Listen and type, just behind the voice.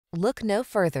Look no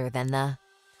further than the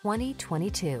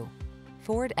 2022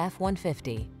 Ford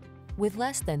F-150. With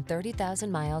less than 30,000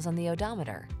 miles on the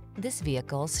odometer, this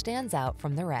vehicle stands out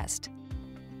from the rest.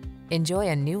 Enjoy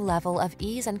a new level of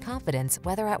ease and confidence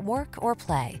whether at work or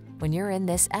play when you're in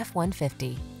this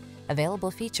F-150.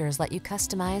 Available features let you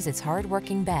customize its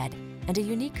hard-working bed, and a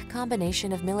unique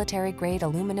combination of military-grade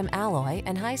aluminum alloy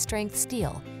and high-strength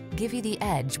steel give you the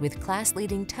edge with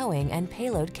class-leading towing and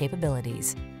payload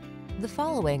capabilities. The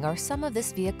following are some of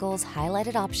this vehicle's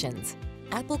highlighted options: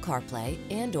 Apple CarPlay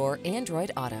and/or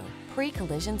Android Auto,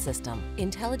 pre-collision system,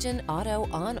 intelligent auto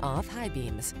on-off high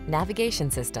beams,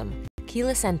 navigation system,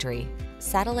 keyless entry,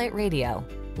 satellite radio,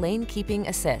 lane keeping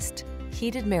assist,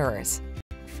 heated mirrors,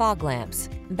 fog lamps,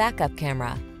 backup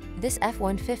camera. This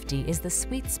F-150 is the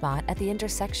sweet spot at the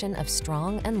intersection of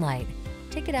strong and light.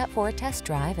 Take it out for a test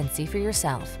drive and see for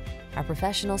yourself. Our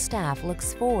professional staff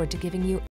looks forward to giving you